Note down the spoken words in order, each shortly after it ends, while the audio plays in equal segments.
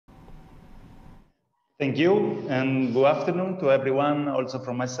Thank you, and good afternoon to everyone also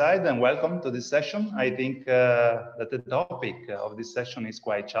from my side, and welcome to this session. I think that the topic of this session is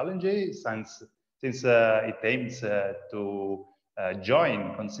quite challenging since it aims to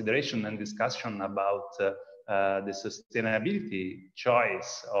join consideration and discussion about the sustainability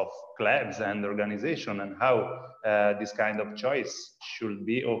choice of clubs and organization, and how this kind of choice should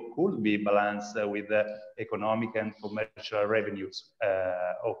be or could be balanced with economic and commercial revenues.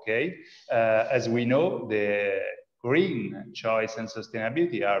 As we know, the green choice and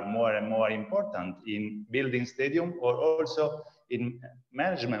sustainability are more and more important in building stadium or also in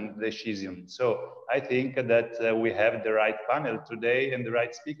management decision. So I think that we have the right panel today and the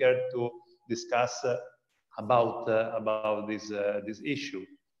right speaker to discuss about this issue.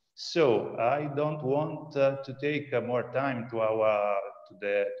 So I don't want to take more time to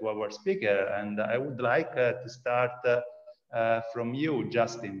our speaker, and I would like to start from you,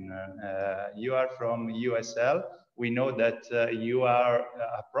 Justin. You are from USL. We know that you are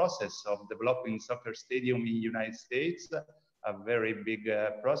a process of developing soccer stadium in the United States, a very big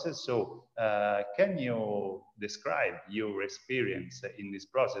process. So can you describe your experience in this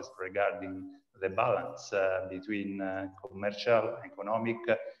process regarding the balance between commercial, economic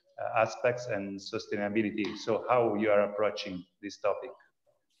aspects and sustainability? So how you are approaching this topic?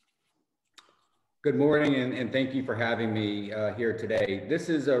 Good morning, and thank you for having me here today. This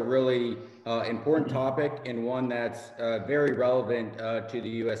is a really important topic, and one that's very relevant to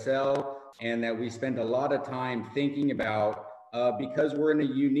the USL, and that we spend a lot of time thinking about because we're in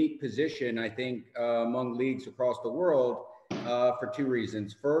a unique position, I think, among leagues across the world for two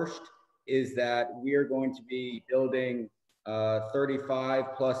reasons. First is that we are going to be building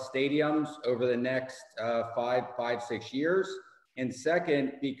 35 plus stadiums over the next 5-6 years. And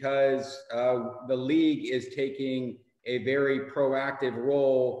second, because the league is taking a very proactive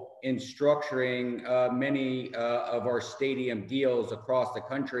role in structuring many of our stadium deals across the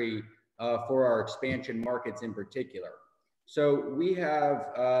country for our expansion markets in particular. So we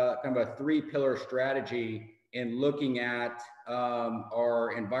have kind of a three-pillar strategy in looking at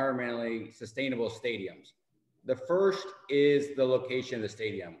our environmentally sustainable stadiums. The first is the location of the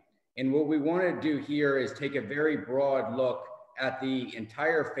stadium. And what we want to do here is take a very broad look at the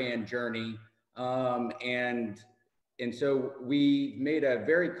entire fan journey. And so we made a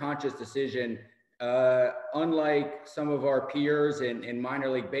very conscious decision, unlike some of our peers in minor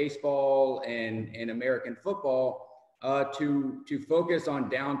league baseball and in American football, to focus on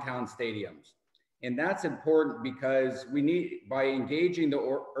downtown stadiums. And that's important because by engaging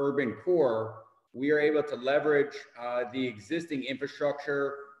the urban core, we are able to leverage the existing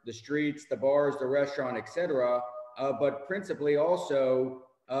infrastructure, the streets, the bars, the restaurant, etc., but principally also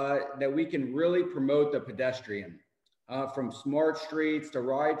that we can really promote the pedestrian, from smart streets to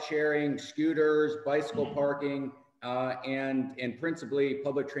ride sharing, scooters, bicycle parking, and principally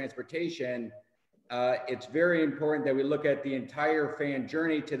public transportation. It's very important that we look at the entire fan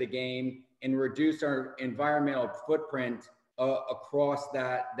journey to the game and reduce our environmental footprint across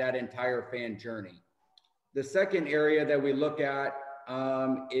that entire fan journey. The second area that we look at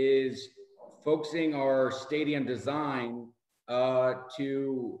is focusing our stadium design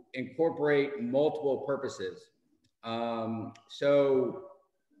to incorporate multiple purposes. So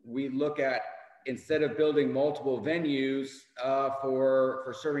we look at, instead of building multiple venues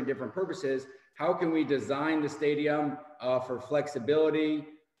for serving different purposes, how can we design the stadium for flexibility,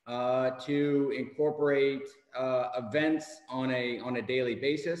 to incorporate events on a daily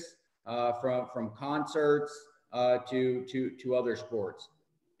basis, from concerts to other sports.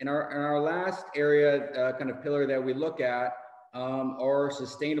 And our last area, kind of pillar that we look at, are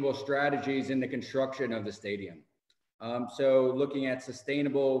sustainable strategies in the construction of the stadium. So looking at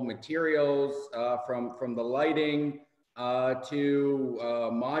sustainable materials, from the lighting to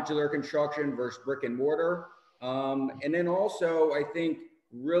modular construction versus brick and mortar. And then also, I think,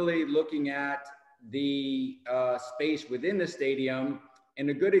 really looking at the space within the stadium. And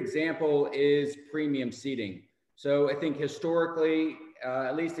a good example is premium seating. So I think historically,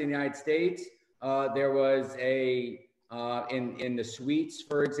 at least in the United States, there was in the suites,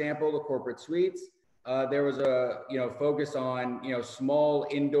 for example, the corporate suites, there was a focus on small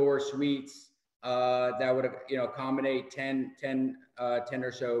indoor suites that would accommodate 10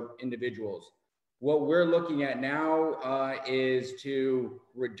 or so individuals. What we're looking at now is to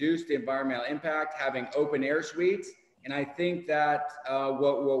reduce the environmental impact, having open air suites. And I think that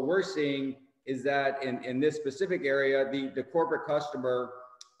what we're seeing is that in this specific area, the corporate customer,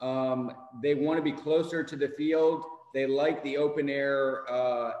 they want to be closer to the field. They like the open air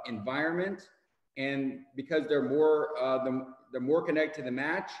environment, and because they're more connected to the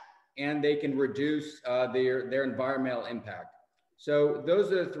match, and they can reduce their environmental impact. So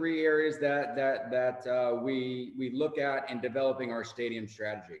those are the three areas that we look at in developing our stadium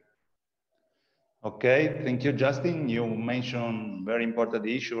strategy. Okay, thank you, Justin. You mentioned very important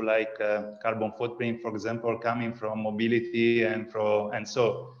issue like carbon footprint, for example, coming from mobility and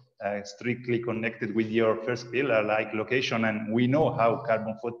so strictly connected with your first pillar, like location. And we know how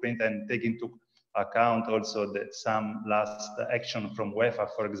carbon footprint, and take into account also that some last action from UEFA,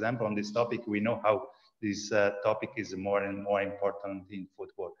 for example, on this topic, we know how this topic is more and more important in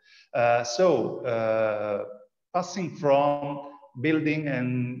football. Passing from building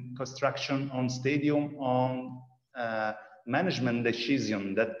and construction on stadium on management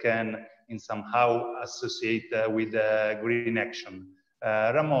decision that can in somehow associate with green action.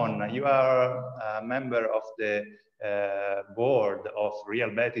 Ramon, you are a member of the board of Real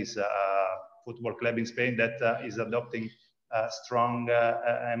Betis, football club in Spain that is adopting strong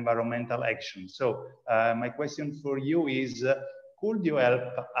environmental action. So my question for you is, could you help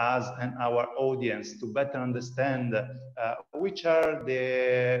us and our audience to better understand which are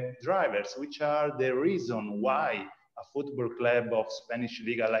the drivers, which are the reason why a football club of Spanish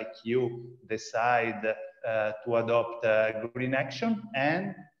Liga like you decide to adopt green action,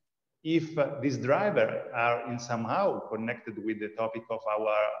 and if these drivers are in somehow connected with the topic of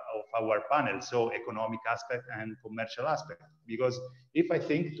our panel, so economic aspect and commercial aspect? Because if I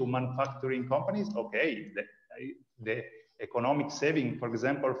think to manufacturing companies, okay, the economic saving, for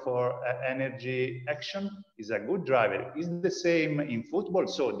example, for energy action is a good driver. Is the same in football?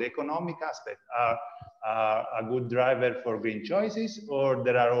 So the economic aspect are a good driver for green choices, or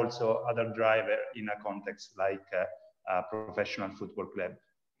there are also other drivers in a context like a professional football club?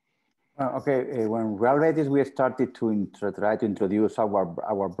 Okay, when Real Betis, we started to try to introduce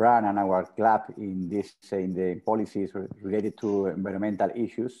our brand and our club in the policies related to environmental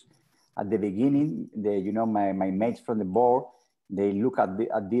issues. At the beginning, my mates from the board, they look at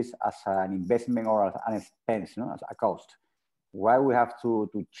this as an investment or as an expense, as a cost. Why we have to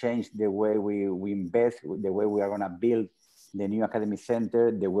change the way we invest, the way we are going to build the new academy center,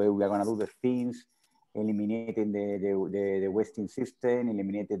 the way we are going to do the things, eliminating the wasting system,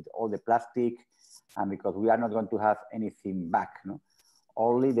 eliminated all the plastic, and because we are not going to have anything back.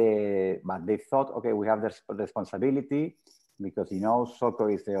 But they thought, okay, we have the responsibility, because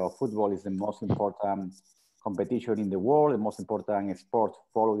soccer football is the most important competition in the world, the most important sport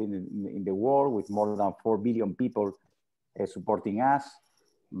followed in the world, with more than 4 billion people supporting us.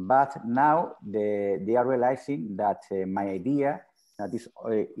 But now they are realizing that my idea that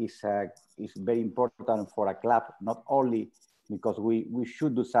is very important for a club, not only because we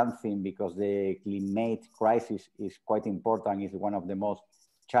should do something, because the climate crisis is quite important, is one of the most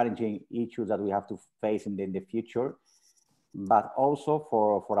challenging issues that we have to face in the future, but also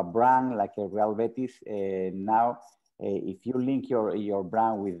for a brand like Real Betis. Now, if you link your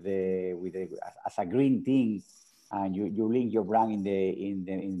brand with as a green thing, and you link your brand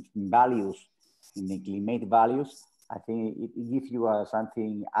in values, in the climate values, I think it gives you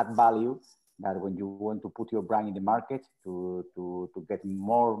something add value, that when you want to put your brand in the market to get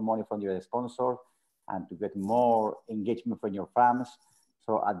more money from your sponsor and to get more engagement from your fans.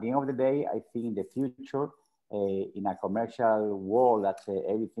 So at the end of the day, I think in the future, in a commercial world that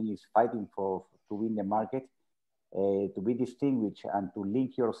everything is fighting to win the market, to be distinguished and to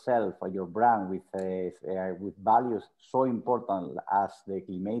link yourself or your brand with values so important as the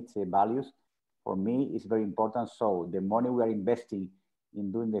climate values, for me, is very important. So the money we are investing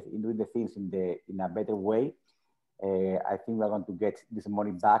in doing the things in a better way, I think we're going to get this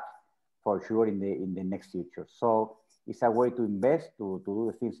money back for sure in the next future. So it's a way to invest, to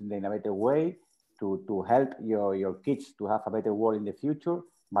do the things in a better way, to help your kids to have a better world in the future,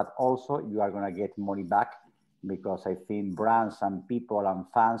 but also you are going to get money back, because I think brands and people and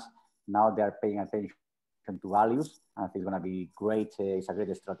fans, now they are paying attention to values, and it's going to be great. It's a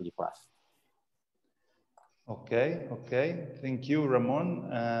great strategy for us. Okay. Thank you,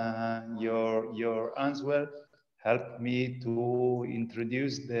 Ramon. Your answer helped me to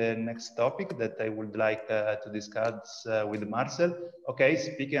introduce the next topic that I would like to discuss with Marcel. Okay,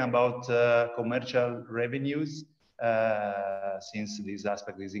 speaking about commercial revenues, since this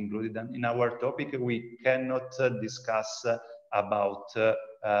aspect is included in our topic, we cannot discuss about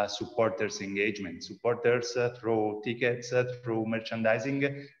supporters engagement. Supporters through tickets, through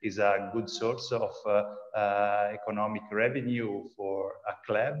merchandising is a good source of economic revenue for a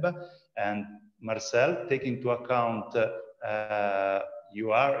club. And Marcel, take into account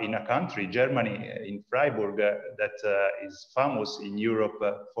you are in a country, Germany, in Freiburg, that is famous in Europe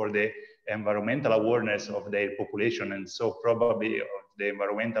for the environmental awareness of their population, and so probably of the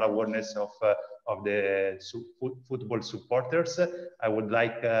environmental awareness of the football supporters. I would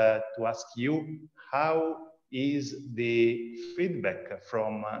like to ask you, how is the feedback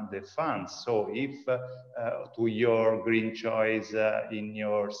from the fans? So if to your green choice in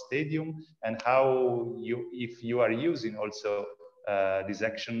your stadium, and how if you are using also this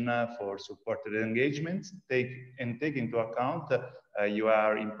action for supporter engagement, take into account you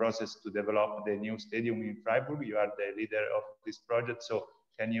are in process to develop the new stadium in Freiburg. You are the leader of this project. So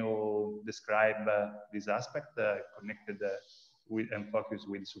can you describe this aspect connected with and focus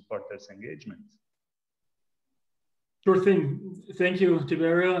with supporters engagement? Sure thing. Thank you,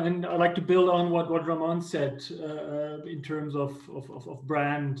 Tiberio. And I'd like to build on what Ramon said in terms of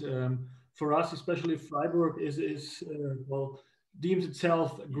brand. For us, especially Freiburg well, deems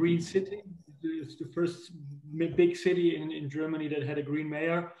itself a green city. It's the first big city in Germany that had a green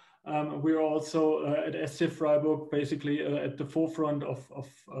mayor. We're also at SC Freiburg, basically at the forefront of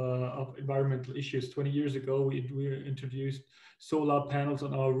environmental issues. 20 years ago, we introduced solar panels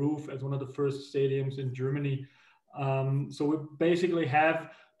on our roof as one of the first stadiums in Germany. So we basically have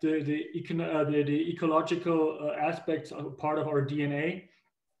the ecological aspects are part of our DNA,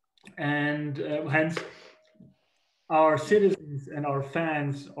 and hence our citizens and our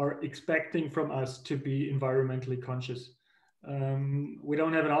fans are expecting from us to be environmentally conscious. We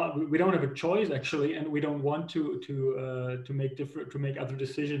don't have a choice actually, and we don't want to make other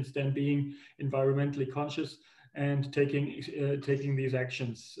decisions than being environmentally conscious and taking these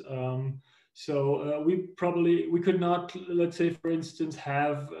actions. So we could not, let's say, for instance,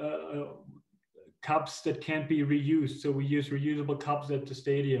 have cups that can't be reused. So we use reusable cups at the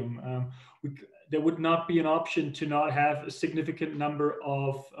stadium. There would not be an option to not have a significant number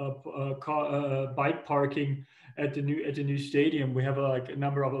of bike parking at the new stadium. We have a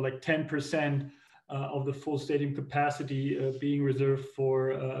number of 10% of the full stadium capacity being reserved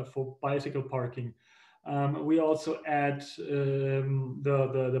for bicycle parking. We also add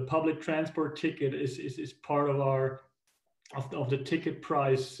the public transport ticket is part of the ticket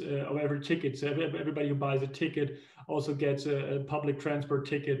price of every ticket. So everybody who buys a ticket also gets a public transport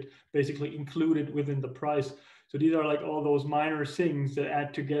ticket basically included within the price. So these are all those minor things that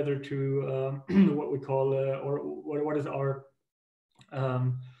add together to what we call or what is our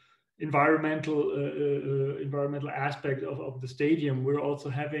environmental aspect of the stadium. We're also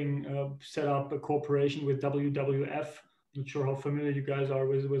having set up a cooperation with WWF. Not sure how familiar you guys are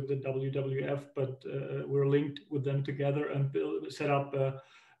with the WWF, but we're linked with them together and set up a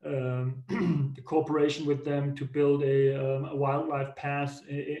cooperation with them to build a wildlife path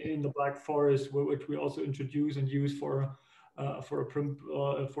in the Black Forest, which we also introduce and use for a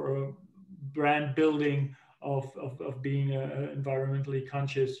brand building of being an environmentally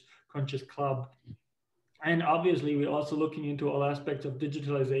conscious club. And obviously, we're also looking into all aspects of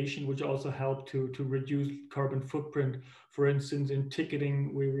digitalization, which also help to reduce carbon footprint. For instance, in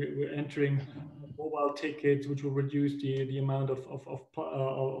ticketing, we're entering mobile tickets, which will reduce the amount of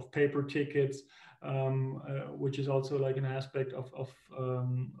paper tickets, which is also an aspect of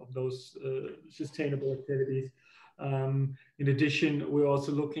those sustainable activities. In addition, we're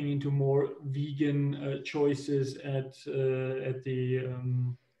also looking into more vegan choices at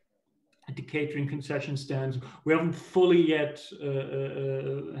the catering concession stands. We haven't fully yet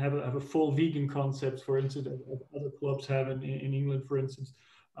have a full vegan concept, for instance, other clubs have in England, for instance.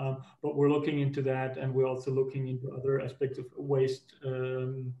 But we're looking into that, and we're also looking into other aspects of waste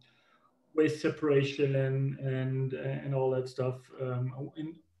separation and all that stuff.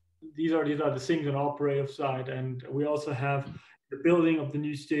 These are the things on operative side, and we also have the building of the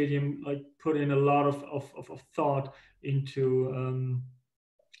new stadium put in a lot of thought into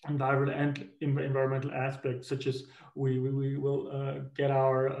environmental aspects, such as we will get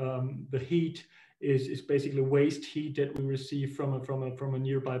our the heat is basically waste heat that we receive from a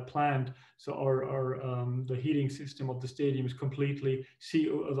nearby plant. So our the heating system of the stadium is completely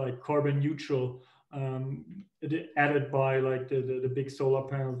carbon neutral, added by the big solar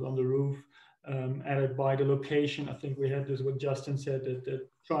panels on the roof, added by the location. I think we had this what Justin said, that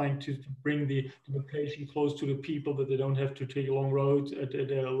trying to bring the location close to the people, that they don't have to take long roads at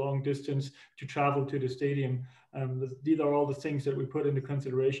a long distance to travel to the stadium. These are all the things that we put into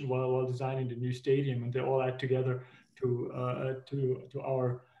consideration while designing the new stadium, and they all add together to our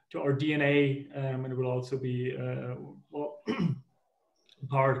DNA, and it will also be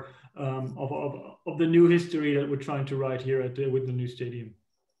part of the new history that we're trying to write here with the new stadium.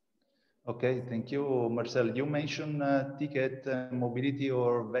 Okay, thank you, Marcel. You mentioned ticket mobility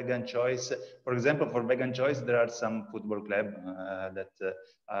or vegan choice. For example, for vegan choice, there are some football clubs that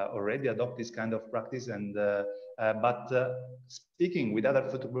already adopt this kind of practice. And but speaking with other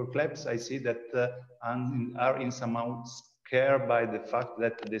football clubs, I see that are in somehow scared by the fact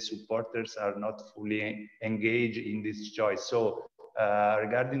that the supporters are not fully engaged in this choice. So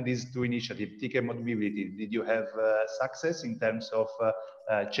regarding these two initiatives, ticket mobility, did you have success in terms of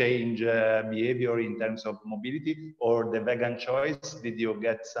change behavior in terms of mobility, or the vegan choice? Did you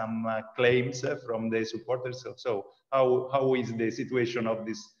get some claims from the supporters? So how is the situation of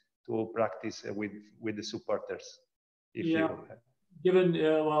this to practice with the supporters? If Yeah. Given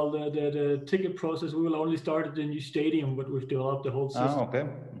well the ticket process, we will only start at the new stadium, but we've developed the whole system okay.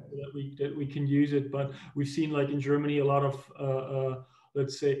 that we can use it. But we've seen, like in Germany, a lot of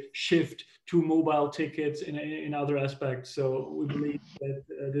let's say shift to mobile tickets in other aspects. So we believe that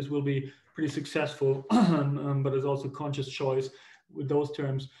this will be pretty successful, but it's also conscious choice with those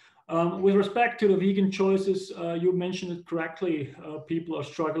terms. With respect to the vegan choices, you mentioned it correctly. People are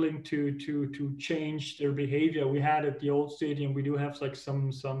struggling to change their behavior. We had at the old stadium, we do have like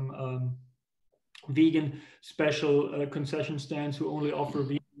some vegan special concession stands who only offer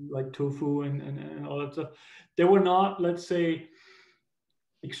vegan, like tofu and all that stuff. They were not, let's say,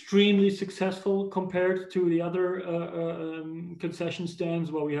 extremely successful compared to the other concession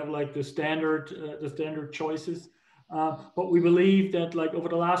stands where we have like the standard choices. But we believe that like over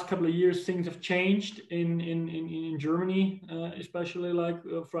the last couple of years, things have changed in Germany, especially like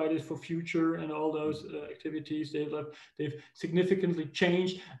Fridays for Future and all those activities. They've significantly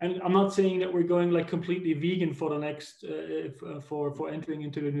changed. And I'm not saying that we're going like completely vegan for the next for entering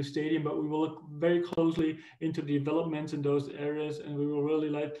into the new stadium, but we will look very closely into the developments in those areas, and we will really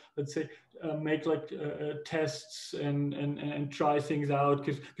like, let's say, make like tests and try things out,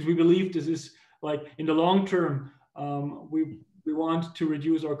 because we believe this is like in the long term. We want to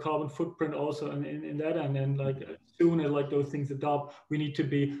reduce our carbon footprint also in that end, and like as soon as like those things adopt, we need to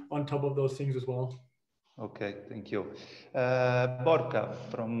be on top of those things as well. Okay, thank you. Borja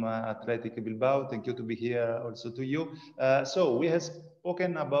from Athletic Bilbao, thank you to be here also to you. So we have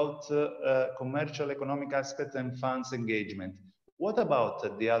spoken about commercial, economic aspects and funds engagement. What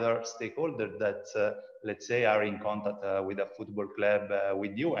about the other stakeholders that, let's say, are in contact with a football club,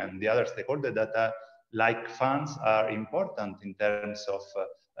 with you, and the other stakeholders that like funds are important in terms of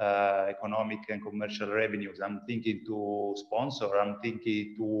economic and commercial revenues? I'm thinking to sponsor, I'm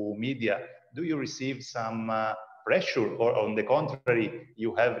thinking to media. Do you receive some pressure, or on the contrary,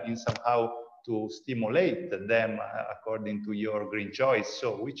 you have in somehow to stimulate them according to your green choice?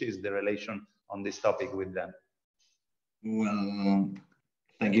 So which is the relation on this topic with them? Well,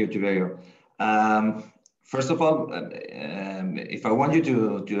 thank you, Tiberio. First of all, if I want you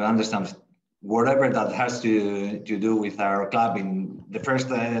to understand whatever that has to do with our club, in the first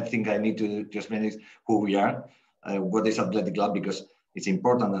thing I need to explain is who we are, what is Athletic Club, because it's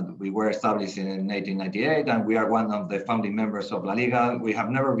important that we were established in 1898 and we are one of the founding members of La Liga. We have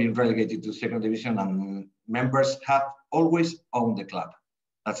never been relegated to second division, and members have always owned the club.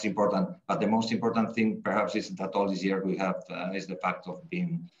 That's important. But the most important thing perhaps is that all this year we have is the fact of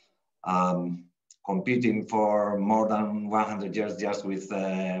being competing for more than 100 years just with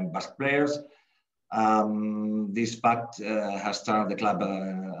Basque players. This fact has turned the club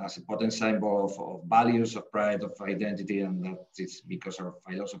as a potent symbol of values, of pride, of identity, and that is because of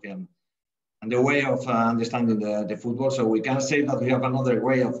philosophy and the way of understanding the football. So we can say that we have another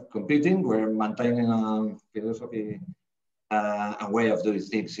way of competing. We're maintaining a philosophy, a way of doing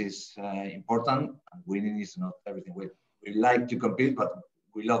things is important. And winning is not everything. We like to compete, but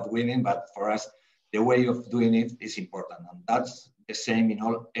we love winning. But for us, the way of doing it is important, and that's the same in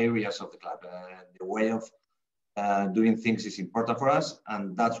all areas of the club. The way of doing things is important for us,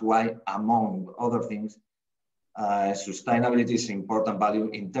 and that's why, among other things, sustainability is an important value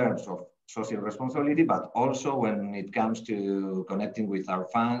in terms of social responsibility, but also when it comes to connecting with our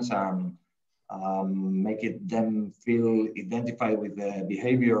fans and making them feel identified with the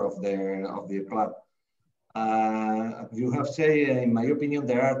behavior of the club. You have said, in my opinion,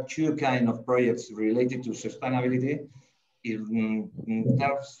 there are two kinds of projects related to sustainability. In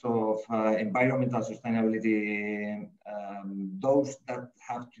terms of environmental sustainability, those that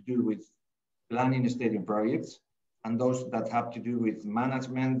have to do with planning stadium projects, and those that have to do with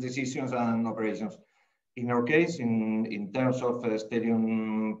management decisions and operations. In our case, in terms of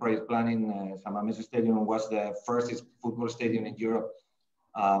stadium project planning, San Mamés Stadium was the first football stadium in Europe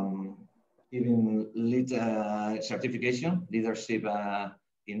given LEED certification, leadership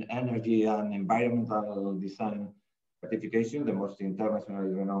in energy and environmental design certification, the most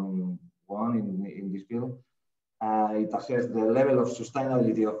internationally renowned so on in this field. It assesses the level of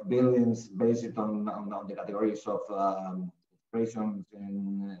sustainability of buildings based on the categories of operations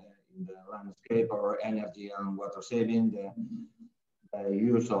in the landscape or energy and water saving, the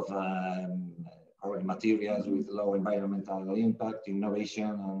use of correct materials with low environmental impact, innovation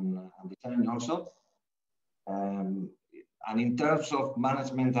and design also. And in terms of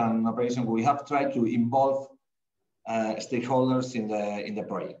management and operation, we have tried to involve stakeholders in the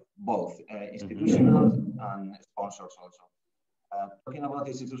project, both institutional and sponsors also. Talking about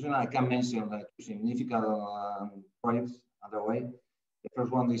institutional, I can mention two significant projects underway. The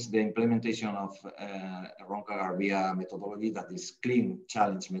first one is the implementation of Ronca-Garbia methodology, that is clean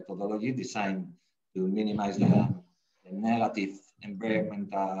challenge methodology designed to minimize the negative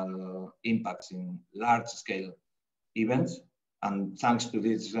environmental impacts in large-scale events. And thanks to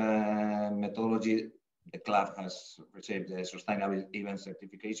this methodology, the club has received the Sustainable Event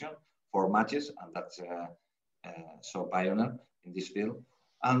certification for matches, and that's so pioneer in this field.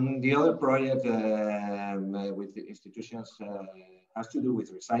 And the other project with the institutions has to do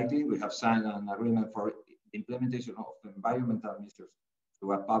with recycling. We have signed an agreement for implementation of environmental measures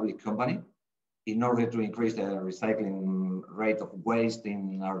to a public company in order to increase the recycling rate of waste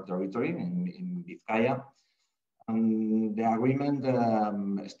in our territory, in Vizcaya. And the agreement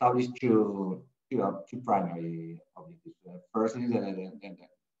established two primary objectives. Firstly, the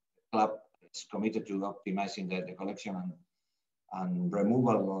club is committed to optimizing the collection and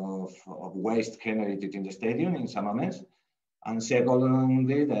removal of waste generated in the stadium in some moments. And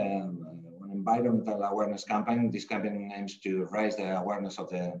secondly, the environmental awareness campaign. This campaign aims to raise the awareness of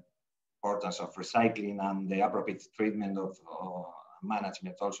the importance of recycling and the appropriate treatment of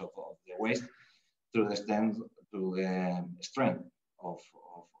management also of the waste to the strength of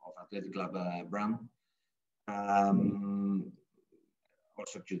Athletic Club brand.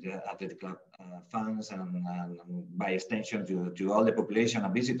 Also to the Athletic Club fans and by extension to all the population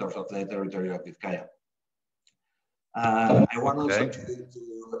and visitors of the territory of Vizcaya. I want also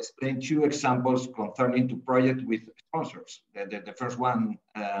to explain two examples concerning to project with sponsors. The first one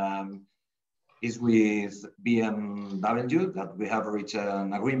is with BMW, that we have reached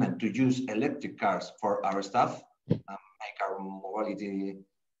an agreement to use electric cars for our staff and make our mobility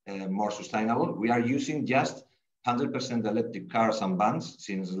more sustainable. We are using just 100% electric cars and vans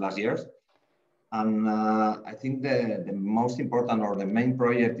since last year. And I think the most important or the main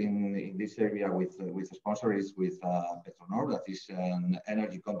project in this area with a sponsor is with Petronor, that is an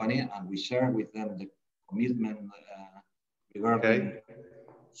energy company, and we share with them the commitment regarding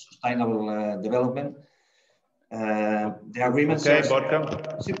sustainable development. The agreement says... Borja.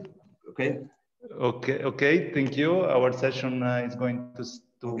 Okay, thank you. Our session is going to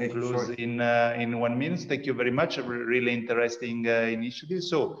close in 1 minute. Thank you very much. A really interesting initiative.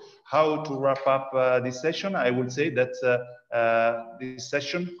 So how to wrap up this session? I would say that this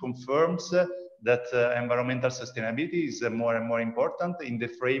session confirms that environmental sustainability is more and more important in the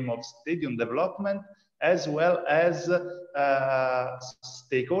frame of stadium development, as well as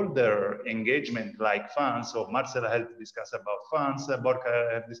stakeholder engagement like fans. So Marcel has discussed about fans, Borja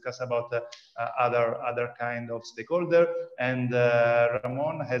has discussed about other kind of stakeholder, and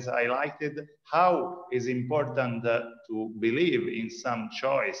Ramon has highlighted how is important to believe in some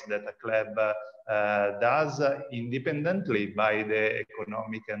choice that a club does independently by the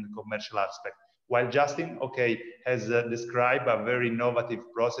economic and commercial aspect. While Justin, has described a very innovative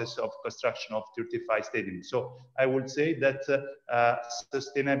process of construction of 35 stadiums. So I would say that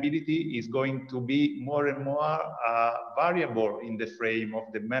sustainability is going to be more and more variable in the frame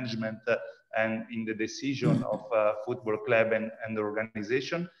of the management and in the decision of football club and the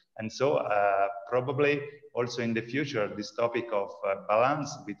organization. And so probably also in the future, this topic of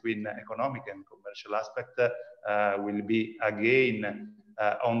balance between economic and commercial aspect will be again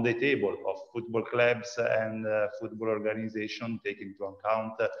on the table of football clubs and football organization, taking into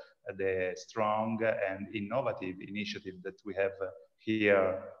account the strong and innovative initiative that we have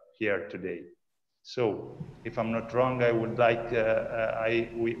here today. So, if I'm not wrong, I would like,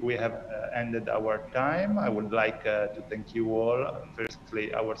 we have ended our time. I would like to thank you all,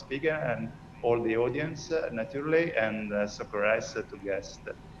 firstly our speaker and all the audience, naturally, and Soccerex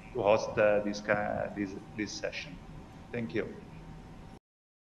to host this session. Thank you.